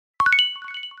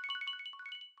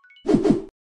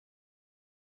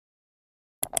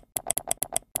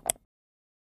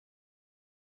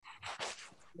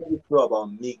feel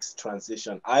about Meek's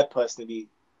transition. I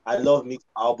love Meek's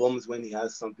albums when he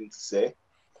has something to say.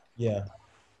 Yeah.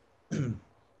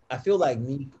 I feel like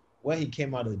Meek, when he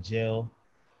came out of jail,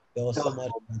 there was so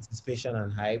much anticipation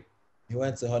and hype. He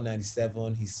went to Hot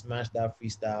 97, he smashed that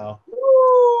freestyle,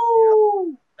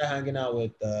 Woo! started hanging out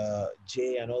with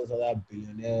Jay and all those other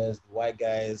billionaires, the white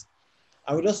guys.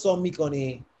 And we just saw Meek on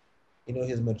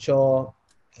he's mature,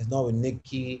 he's not with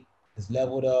Nicki, he's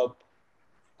leveled up.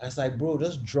 And it's like, bro,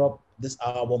 just drop this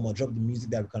album or drop the music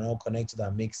that we can all connect to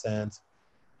that makes sense.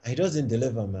 And he just didn't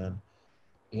deliver, man.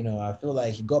 I feel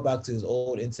like he got back to his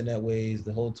old internet ways,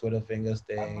 the whole Twitter fingers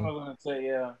I'm thing. not gonna say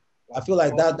yeah. I feel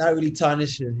like that really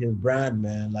tarnishes his brand,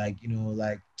 man.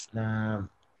 Nah,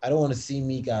 I don't want to see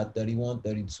Meek at 31,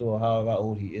 32, or however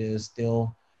old he is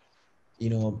still.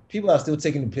 People are still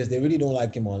taking the piss. They really don't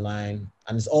like him online.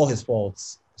 And it's all his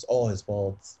faults. It's all his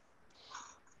faults.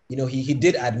 He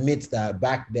did admit that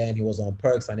back then he was on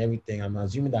perks and everything. I'm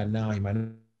assuming that now he might not.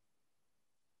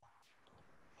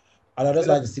 I'd just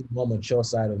like to see the more mature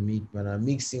side of Meek, man. And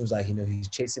Meek seems like, he's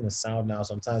chasing a sound now.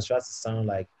 Sometimes tries to sound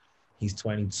like he's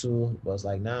 22, but it's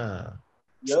like, nah.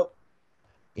 Yep.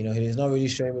 He's not really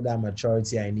showing me that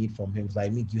maturity I need from him. It's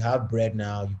like, Meek, you have bread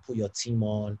now. You put your team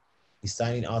on. He's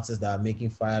signing artists that are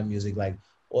making fire music. Like,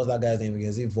 what's that guy's name?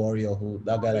 Is it Vori or who?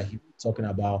 That guy that he's talking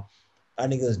about. I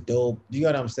think it's dope. Do you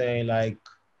know what I'm saying? Like,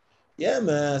 yeah,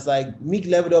 man. It's like Meek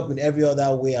leveled up in every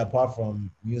other way apart from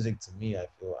music to me, I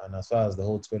feel. And as far as the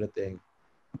whole Twitter thing.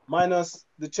 Minus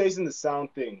the chasing the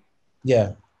sound thing.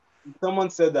 Yeah. Someone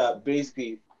said that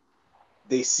basically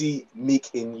they see Meek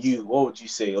in you. What would you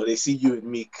say? Or they see you in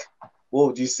Meek. What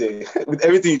would you say? With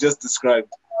everything you just described.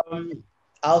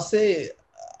 I'll say,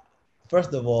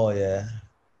 first of all, yeah,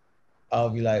 I'll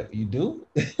be like, you do?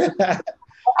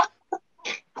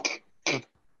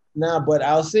 Nah, but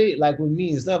I'll say, like, with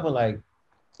me, it's not even like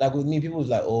with me, people's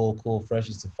like, oh, cool, fresh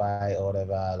is to fight or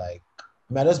whatever. Like,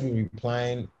 I just be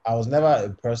replying. I was never a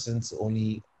person to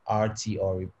only RT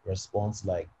or respond to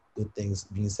like good things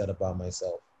being said about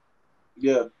myself.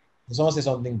 Yeah. If someone says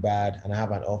something bad and I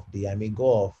have an off day, I may go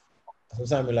off.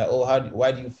 Sometimes I'm like, oh,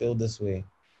 why do you feel this way?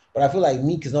 But I feel like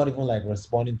Meek is not even like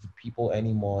responding to people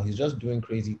anymore. He's just doing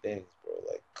crazy things, bro.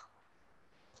 Like,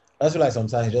 I just feel like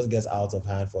sometimes he just gets out of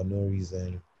hand for no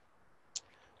reason.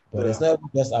 But it's not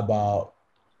just about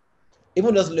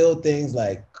even those little things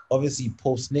like obviously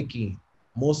post Nicki,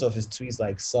 most of his tweets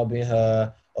like subbing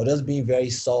her or just being very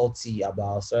salty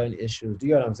about certain issues. Do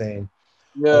you know what I'm saying?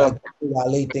 Yeah. Or like the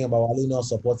Wale thing about Wale not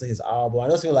supporting his album. I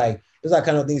just feel like those are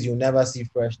kind of things you'll never see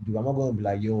Fresh do. I'm not going to be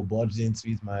like, yo, budgeting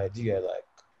tweets, my do you get like.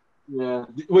 Yeah.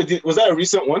 Wait, was that a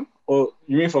recent one? Or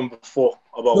you mean from before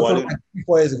about No, Wale? from like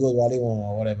 4 years ago, Wale one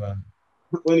or whatever.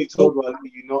 When he told Wale,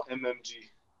 MMG.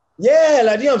 Yeah,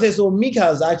 like you know what I'm saying. So Meek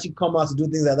has actually come out to do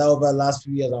things like that over the last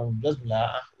few years. I'm just like,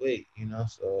 wait,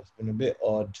 so it's been a bit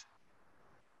odd.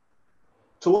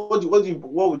 So what would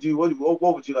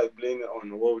you like blame it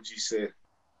on? Or what would you say?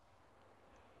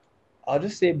 I'll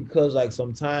just say because like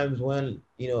sometimes when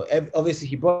obviously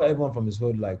he brought everyone from his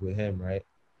hood like with him, right?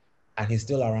 And he's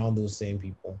still around those same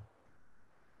people.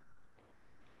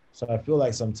 So I feel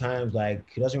like sometimes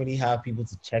like he doesn't really have people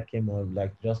to check him or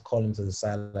like just call him to the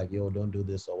side like, yo, don't do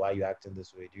this or why are you acting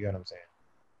this way? Do you know what I'm saying?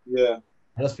 Yeah.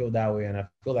 I just feel that way, and I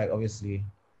feel like obviously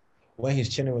when he's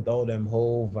chilling with all them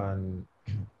Hove and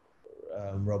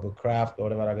Robert Kraft or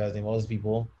whatever that guy's name, all those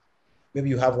people, maybe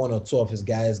you have one or two of his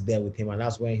guys there with him, and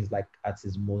that's when he's like at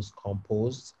his most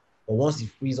composed. But once he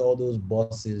frees all those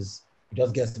bosses, he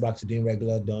just gets back to doing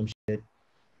regular dumb shit,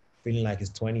 feeling like he's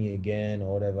 20 again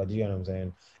or whatever. Do you know what I'm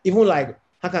saying? Even like,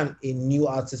 how can a new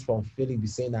artist from Philly be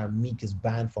saying that Meek is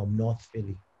banned from North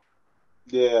Philly?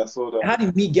 Yeah, I saw that. How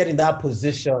did Meek get in that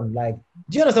position? Like,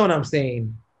 do you understand what I'm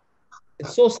saying?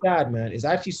 It's so sad, man. It's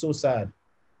actually so sad.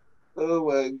 Oh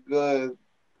my god.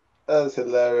 That's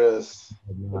hilarious.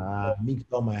 Meek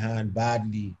fell my hand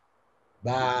badly.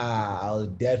 I was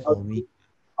dead for Meek.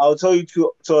 I'll tell you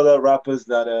two other rappers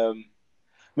that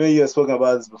maybe you have spoken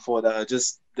about this before that are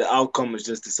just the outcome is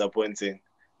just disappointing.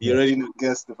 You already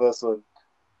guessed the first one.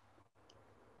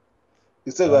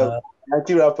 You still got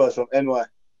Yankee rappers from NY.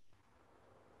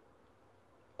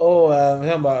 Oh, I'm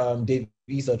talking about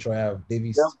Davies or Troy Ave.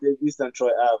 Davies. Yeah, Davies and Troy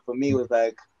Ave. For me, it was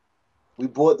like we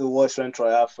bought the watch when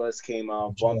Troy Ave first came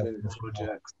out, bumping the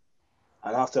projects.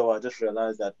 And after a while, I just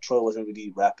realized that Troy wasn't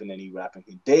really rapping any rapping.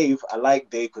 Dave, I like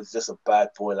Dave because he's just a bad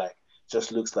boy. Like,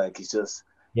 just looks like he's just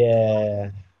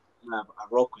I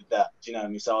rock with that. Do you know what I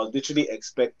mean? So I was literally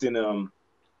expecting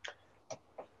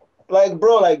like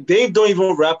bro, like Dave don't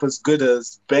even rap as good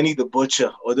as Benny the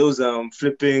Butcher or those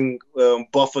flipping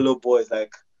Buffalo boys.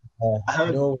 Like I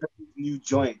heard new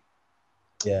joint.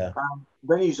 Yeah.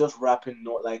 Then he's just rapping,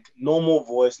 not like normal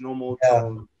voice, normal Yeah.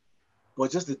 tone,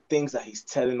 but just the things that he's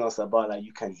telling us about, like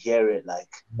you can hear it, like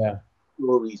Yeah.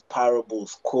 stories,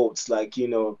 parables, quotes. Like he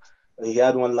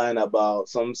had one line about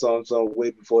some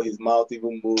way before his mouth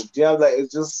even moved. Yeah, like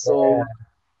it's just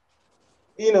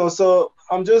Yeah. so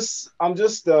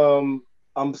So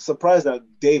I'm surprised that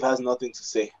Dave has nothing to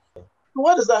say.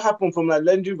 Why does that happen from like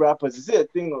legendary rappers? Is it a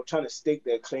thing of trying to stake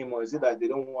their claim, or is it that they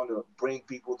don't want to bring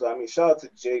people to? I mean, shout out to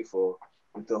Jay for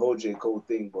with the whole J Cole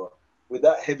thing, but with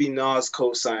that heavy Nas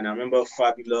co-sign, I remember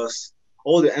Fabulous,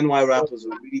 all the NY rappers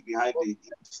were really behind the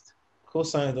East.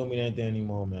 Co-signs don't mean anything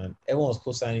anymore, man. Everyone was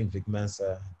co-signing Vic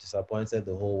Mensa, disappointed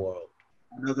the whole world.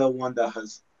 Another one that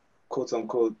has quote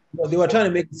unquote. They were trying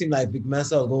to make it seem like Vic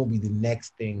Mensa was going to be the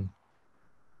next thing,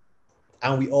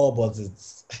 and we all bought it.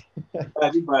 I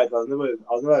did buy it. I was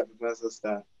never a big Manchester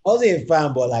stan. I wasn't a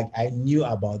fan, but like I knew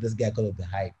about this guy because of the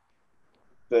hype.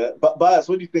 But Bias,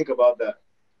 what do you think about that?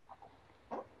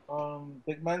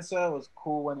 Big Mensa was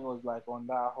cool when he was like on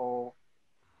that whole.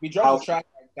 We dropped the track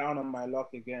like, Down on My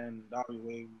Luck again. That was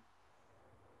wavy.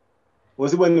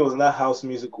 Was it when it was in that house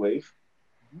music wave?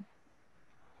 Mm-hmm.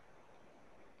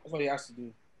 That's what he has to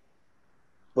do.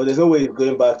 But there's no way he's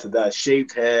going back to that.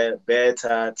 Shaved hair, bare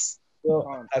tats. So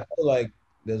I feel like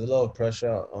there's a lot of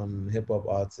pressure on hip hop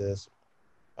artists.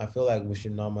 I feel like we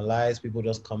should normalize people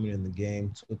just coming in the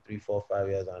game 2, 3, 4, 5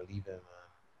 years and leaving, man.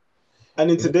 And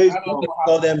in today's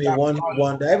call them a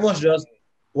one. Everyone's just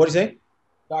what do you say?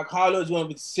 Like Harlow is going to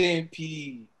be the same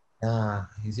P. Nah,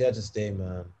 he's here to stay,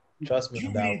 man. Trust me.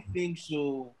 You really think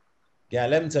so? Yeah,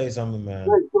 let me tell you something, man.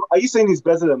 Wait, so are you saying he's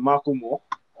better than Macklemore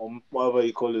or whatever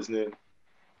you call his name?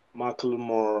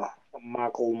 Macklemore.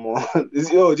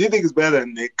 Do you think it's better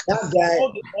than Nick? That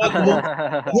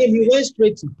guy, he went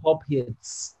straight to pop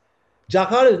hits. Jack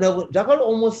Harlow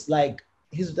almost like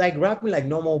he's like rapping like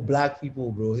normal black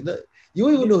people, bro. You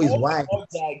don't even know he's white.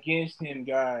 Against him,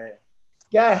 guy.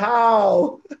 Guy,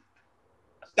 how?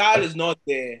 Style is not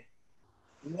there.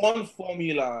 One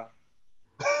formula,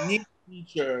 need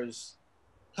features,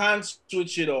 can't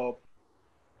switch it up.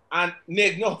 And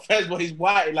Nick, no offense, but he's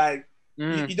white. Like,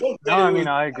 you don't get No, I mean,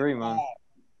 I agree, man.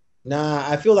 Nah,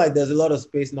 I feel like there's a lot of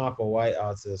space now for white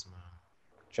artists, man.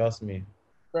 Trust me.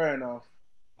 Fair enough.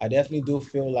 I definitely do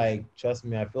feel like, trust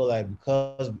me, I feel like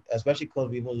especially because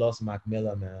we even lost Mac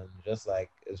Miller, man. Just like,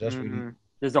 it's just really.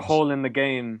 There's a hole in the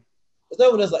game. It's not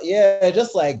even just like, yeah,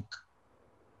 just like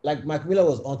Mac Miller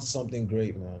was onto something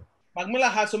great, man. Mac Miller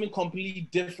had something completely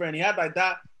different. He had like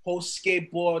that whole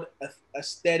skateboard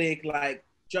aesthetic, like,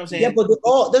 you know what I'm saying? Yeah, but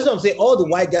that's what I'm saying. All the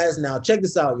white guys now, check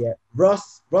this out, yeah.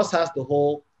 Russ has the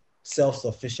whole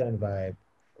self-sufficient vibe.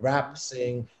 Rap,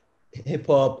 sing,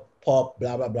 hip-hop, pop,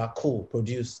 blah, blah, blah. Cool,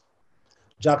 produce.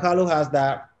 Jack Harlow has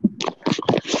that.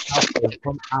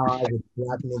 Come out with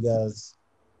black niggas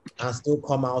and still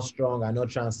come out strong and not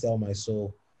try and sell my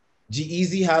soul.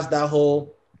 G-Eazy has that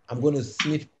whole, I'm going to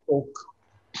sniff coke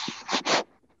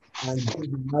and do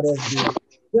the maddest dude.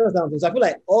 You know, so I feel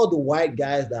like all the white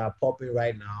guys that are popping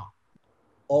right now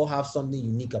all have something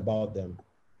unique about them.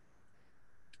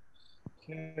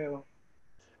 Yeah. Do you know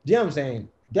what I'm saying?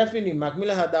 Definitely, Mac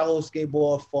Miller had that whole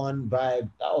skateboard fun vibe.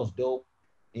 That was dope,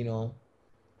 you know.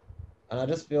 And I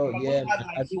just feel, he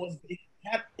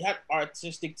had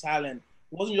artistic talent.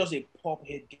 He wasn't just a pop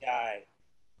hit guy.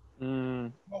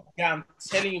 I'm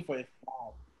telling you for a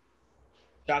fact.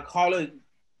 Jack Harlow,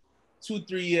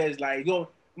 2-3 years, like, I'm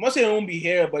not saying it won't be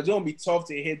here, but it's gonna be tough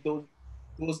to hit those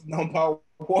number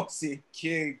ones a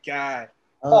kid guy.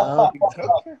 I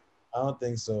don't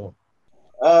think so.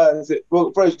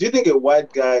 Well, first, do you think a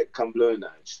white guy can blow a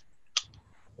Nige?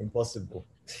 Impossible.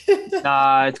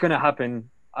 Nah, it's gonna happen.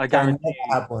 I guarantee. It can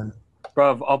never happen.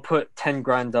 Bruv, I'll put 10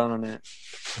 grand down on it.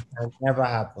 It can never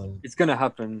happen. It's gonna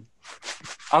happen.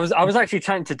 I was actually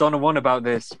chatting to Donovan about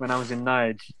this when I was in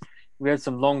Nige. We had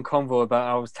some long convo about.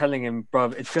 I was telling him,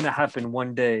 bruv, it's gonna happen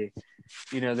one day.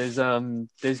 You know, there's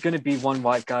gonna be one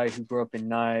white guy who grew up in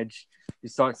Nige, who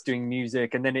starts doing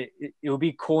music, and then it'll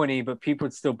be corny, but people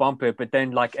would still bump it. But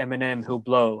then, like Eminem, he'll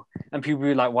blow, and people will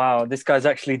be like, "Wow, this guy's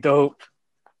actually dope."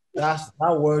 That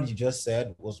word you just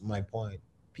said was my point.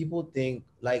 People think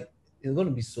like it's gonna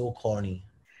be so corny.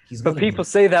 But people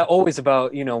say that always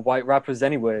about white rappers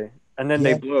anyway, and then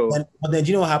they blow. But then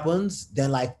you know what happens?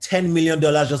 Then like $10 million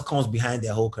just comes behind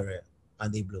their whole career,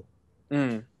 and they blow.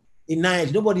 In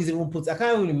Nige, nobody's even put. I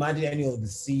can't even imagine any of the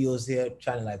CEOs here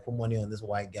trying to like put money on this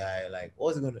white guy. Like,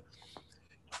 what's it gonna?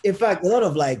 In fact, a lot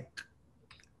of a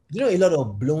lot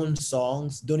of blown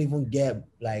songs don't even get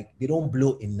they don't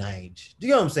blow in Nige. Do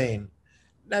you know what I'm saying?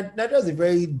 Nigeria's a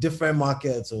very different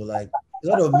market. So like, a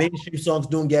lot of mainstream songs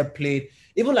don't get played.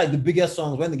 Even like the biggest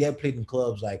songs, when they get played in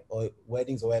clubs, like or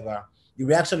weddings or whatever, the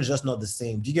reaction is just not the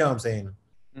same. Do you get what I'm saying?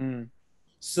 Mm.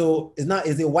 So it's not,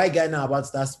 is a white guy now about to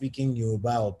start speaking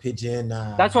Yoruba or pidgin?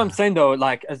 That's what I'm saying though,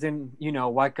 like as in, you know,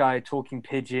 white guy talking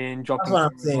pidgin, That's dropping. what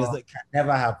I'm saying. It's like, can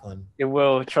never happen. It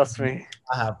will, trust me.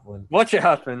 Never happen. Watch it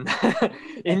happen.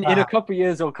 in a couple of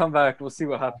years, it'll come back. We'll see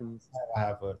what happens. Never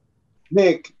happen.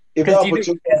 Nick, if that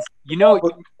opportunity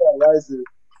arises,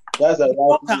 that's a the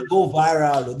song can go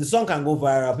viral. The song can go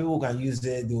viral. People can use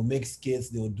it. They'll make skits.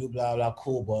 They'll do blah blah.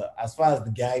 Cool. But as far as the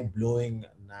guy blowing,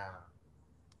 nah.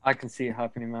 I can see it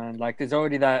happening, man. Like there's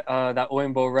already that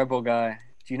Oimbo Rebel guy.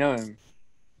 Do you know him?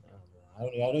 I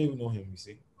don't even know him. You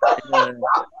see. Yeah.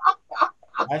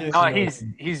 No, he's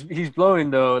he's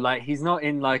blowing though. Like he's not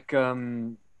in like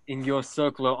in your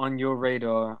circle or on your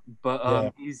radar,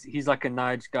 but he's like a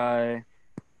Nige guy,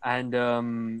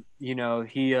 and you know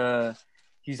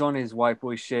he's on his white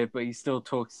boy shit, but he still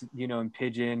talks, you know, in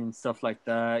pidgin and stuff like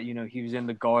that. You know, he was in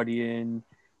The Guardian.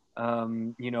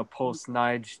 You know, Pulse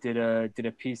Nige did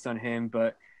a piece on him,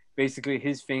 but basically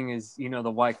his thing is, you know,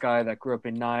 the white guy that grew up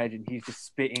in Nige and he's just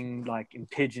spitting like in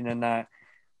pidgin and that,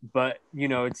 but you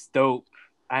know, it's dope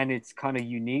and it's kind of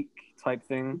unique type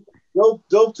thing.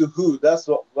 Dope to who? That's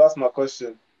my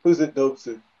question. Who's it dope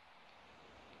to?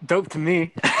 Dope to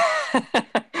me.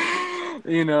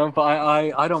 You know, but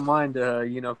I don't mind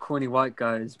you know, corny white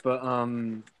guys, but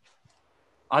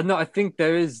I think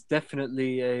there is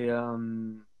definitely a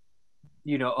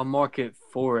you know, a market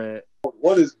for it.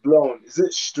 What is blown? Is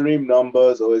it stream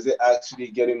numbers, or is it actually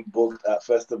getting booked at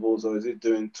festivals, or is it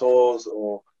doing tours,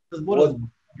 or what does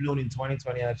blown in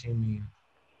 2020 actually mean?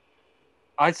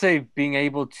 I'd say being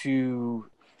able to,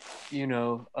 you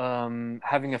know,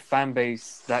 having a fan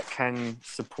base that can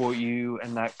support you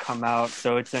and that come out.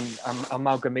 So it's an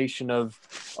amalgamation of,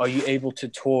 are you able to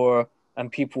tour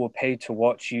and people will pay to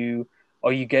watch you?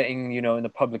 Are you getting, you know, in the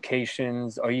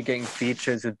publications? Are you getting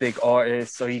features with big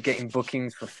artists? Are you getting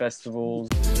bookings for festivals?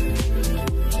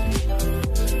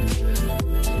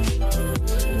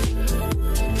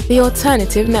 The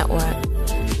Alternative Network.